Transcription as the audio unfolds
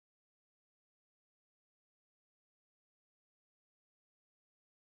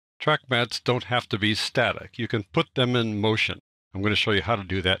Track mats don't have to be static. You can put them in motion. I'm going to show you how to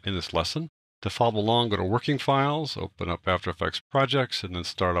do that in this lesson. To follow along, go to Working Files, open up After Effects Projects, and then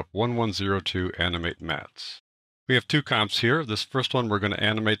start up 1102 Animate Mats. We have two comps here. This first one, we're going to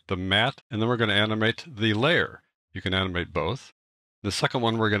animate the mat, and then we're going to animate the layer. You can animate both. The second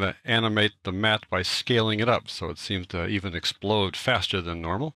one, we're going to animate the mat by scaling it up, so it seems to even explode faster than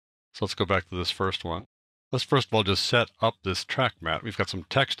normal. So let's go back to this first one. Let's first of all just set up this track mat. We've got some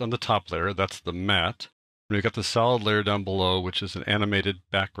text on the top layer, that's the mat. And we've got the solid layer down below, which is an animated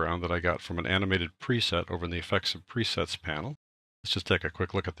background that I got from an animated preset over in the Effects and Presets panel. Let's just take a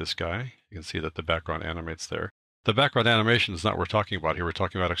quick look at this guy. You can see that the background animates there. The background animation is not what we're talking about here. We're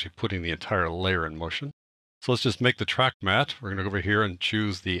talking about actually putting the entire layer in motion. So let's just make the track mat. We're going to go over here and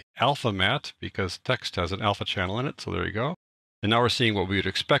choose the alpha mat because text has an alpha channel in it. So there you go. And now we're seeing what we would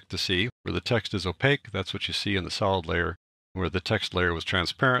expect to see. Where the text is opaque, that's what you see in the solid layer. Where the text layer was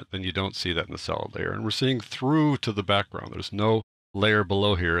transparent, then you don't see that in the solid layer. And we're seeing through to the background. There's no layer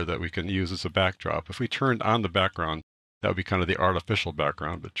below here that we can use as a backdrop. If we turned on the background, that would be kind of the artificial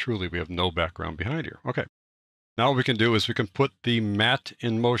background, but truly we have no background behind here. Okay. Now what we can do is we can put the mat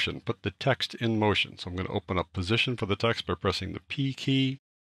in motion, put the text in motion. So I'm going to open up position for the text by pressing the P key.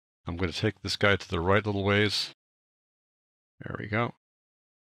 I'm going to take this guy to the right little ways. There we go.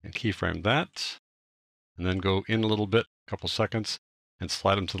 And keyframe that. And then go in a little bit, a couple seconds, and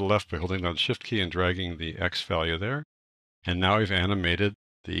slide them to the left by holding down the Shift key and dragging the X value there. And now we've animated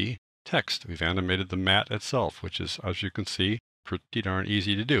the text. We've animated the mat itself, which is, as you can see, pretty darn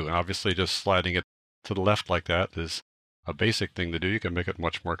easy to do. And obviously just sliding it to the left like that is a basic thing to do. You can make it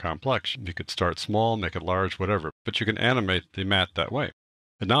much more complex. You could start small, make it large, whatever. But you can animate the mat that way.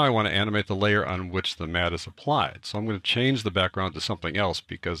 But now I want to animate the layer on which the mat is applied. So I'm going to change the background to something else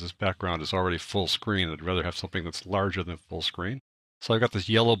because this background is already full screen. I'd rather have something that's larger than full screen. So I've got this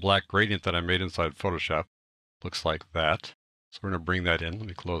yellow-black gradient that I made inside Photoshop. Looks like that. So we're going to bring that in. Let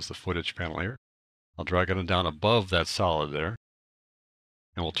me close the footage panel here. I'll drag it down above that solid there.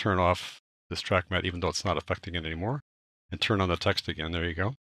 And we'll turn off this track mat even though it's not affecting it anymore. And turn on the text again. There you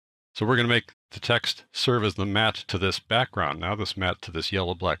go. So we're going to make the text serve as the mat to this background now, this mat to this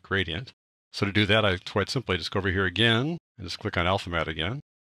yellow-black gradient. So to do that, I quite simply just go over here again and just click on Alpha Mat again.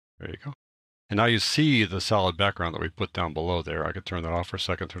 There you go. And now you see the solid background that we put down below there. I could turn that off for a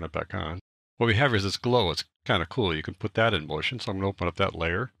second, turn it back on. What we have here is this glow. It's kind of cool. You can put that in motion. So I'm going to open up that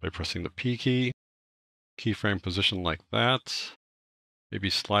layer by pressing the P key, keyframe position like that. Maybe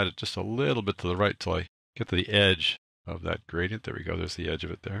slide it just a little bit to the right till I get to the edge of that gradient. There we go. There's the edge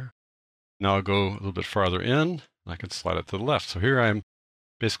of it there. Now I'll go a little bit farther in, and I can slide it to the left. So here I'm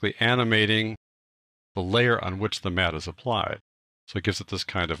basically animating the layer on which the mat is applied. So it gives it this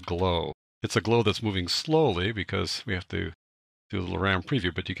kind of glow. It's a glow that's moving slowly because we have to do a little RAM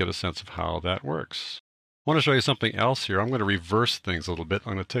preview, but you get a sense of how that works. I want to show you something else here. I'm going to reverse things a little bit.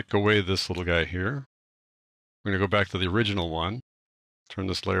 I'm going to take away this little guy here. I'm going to go back to the original one. Turn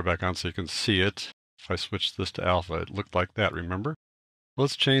this layer back on so you can see it. If I switch this to alpha, it looked like that, remember?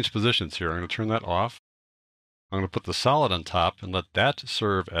 Let's change positions here. I'm going to turn that off. I'm going to put the solid on top and let that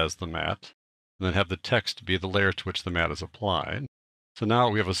serve as the mat, and then have the text be the layer to which the mat is applied. So now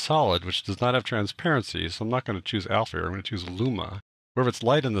we have a solid which does not have transparency, so I'm not going to choose alpha here. I'm going to choose luma. Wherever it's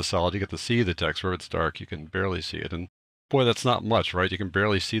light in the solid, you get to see the text. Wherever it's dark, you can barely see it. And boy, that's not much, right? You can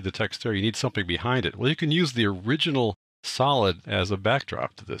barely see the text there. You need something behind it. Well, you can use the original solid as a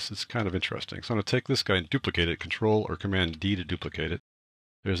backdrop to this. It's kind of interesting. So I'm going to take this guy and duplicate it, Control or Command D to duplicate it.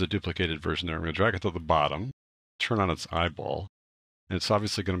 There's a duplicated version there. I'm going to drag it to the bottom, turn on its eyeball, and it's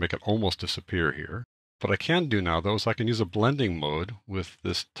obviously going to make it almost disappear here. What I can do now, though, is I can use a blending mode with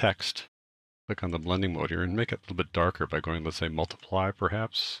this text. Click on the blending mode here and make it a little bit darker by going, let's say, multiply,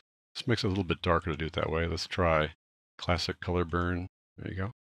 perhaps. This makes it a little bit darker to do it that way. Let's try classic color burn. There you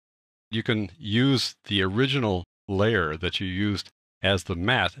go. You can use the original layer that you used as the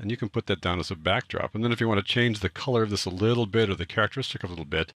mat, and you can put that down as a backdrop. And then if you want to change the color of this a little bit or the characteristic a little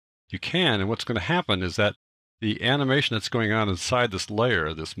bit, you can. And what's going to happen is that the animation that's going on inside this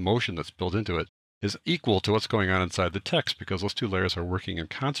layer, this motion that's built into it, is equal to what's going on inside the text because those two layers are working in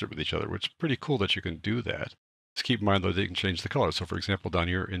concert with each other, which is pretty cool that you can do that. Just keep in mind, though, that you can change the color. So, for example, down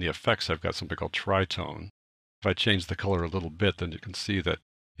here in the effects, I've got something called tritone. If I change the color a little bit, then you can see that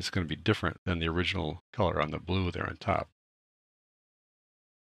it's going to be different than the original color on the blue there on top.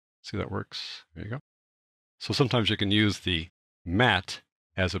 See that works? There you go. So sometimes you can use the mat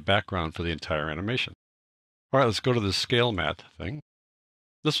as a background for the entire animation. All right, let's go to the scale mat thing.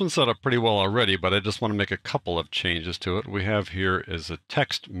 This one's set up pretty well already, but I just want to make a couple of changes to it. What we have here is a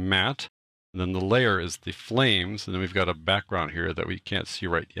text mat. And then the layer is the flames, and then we've got a background here that we can't see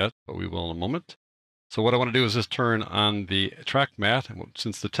right yet, but we will in a moment. So what I want to do is just turn on the track matte, and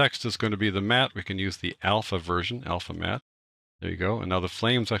since the text is going to be the matte, we can use the alpha version, alpha matte. There you go. And now the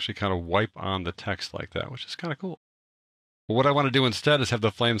flames actually kind of wipe on the text like that, which is kind of cool. But what I want to do instead is have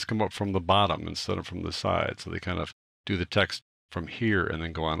the flames come up from the bottom instead of from the side. So they kind of do the text from here and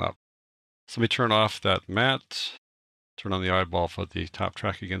then go on up. So let me turn off that matte, turn on the eyeball for the top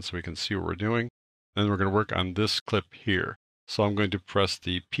track again so we can see what we're doing. Then we're going to work on this clip here. So I'm going to press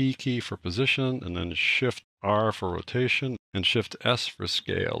the P key for position and then Shift R for rotation and Shift S for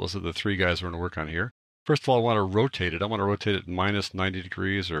scale. Those are the three guys we're going to work on here. First of all, I want to rotate it. I want to rotate it minus 90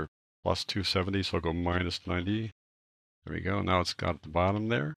 degrees or plus 270. So I'll go minus 90. There we go. Now it's got at the bottom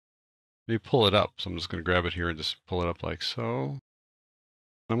there. Let me pull it up. So I'm just going to grab it here and just pull it up like so.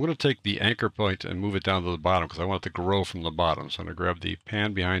 I'm going to take the anchor point and move it down to the bottom because I want it to grow from the bottom. So I'm going to grab the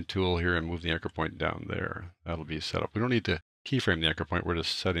pan behind tool here and move the anchor point down there. That'll be set up. We don't need to keyframe the anchor point. We're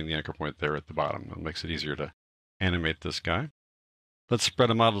just setting the anchor point there at the bottom. That makes it easier to animate this guy. Let's spread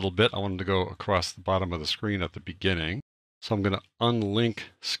them out a little bit. I want them to go across the bottom of the screen at the beginning. So I'm going to unlink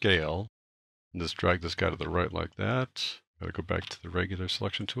scale and just drag this guy to the right like that. Got to go back to the regular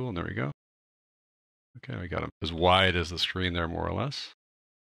selection tool, and there we go. Okay, we got him as wide as the screen there, more or less.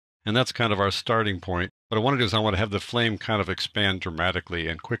 And that's kind of our starting point. What I want to do is I want to have the flame kind of expand dramatically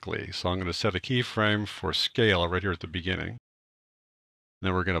and quickly. So I'm going to set a keyframe for scale right here at the beginning. And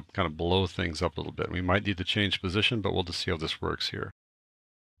then we're going to kind of blow things up a little bit. We might need to change position, but we'll just see how this works here.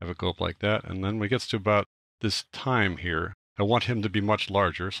 Have it go up like that. And then when it gets to about this time here, I want him to be much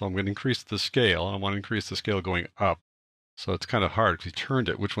larger. So I'm going to increase the scale. I want to increase the scale going up. So it's kind of hard because we turned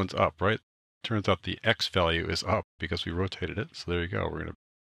it. Which one's up, right? Turns out the X value is up because we rotated it. So there you go. We're going to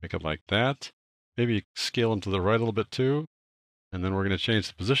make it like that. Maybe scale them to the right a little bit too. And then we're going to change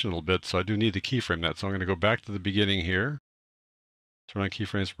the position a little bit. So I do need to keyframe that. So I'm going to go back to the beginning here. Turn on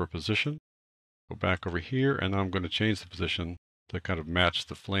keyframes per position. Go back over here. And now I'm going to change the position to kind of match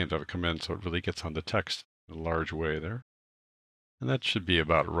the flames that have come in so it really gets on the text in a large way there. And that should be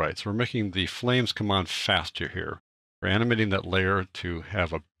about right. So we're making the flames come on faster here. We're animating that layer to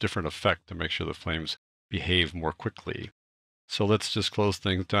have a different effect to make sure the flames behave more quickly. So let's just close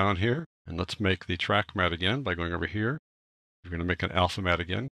things down here. And let's make the track matte again by going over here. We're going to make an alpha matte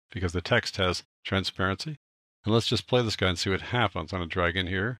again because the text has transparency. And let's just play this guy and see what happens. I'm going to drag in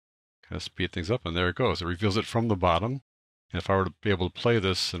here, kind of speed things up, and there it goes. It reveals it from the bottom. And if I were to be able to play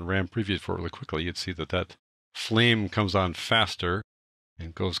this and ram preview for it really quickly, you'd see that that flame comes on faster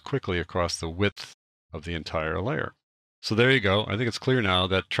and goes quickly across the width of the entire layer. So there you go. I think it's clear now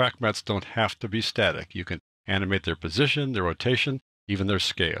that track mattes don't have to be static. You can animate their position, their rotation, even their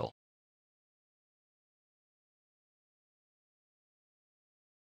scale.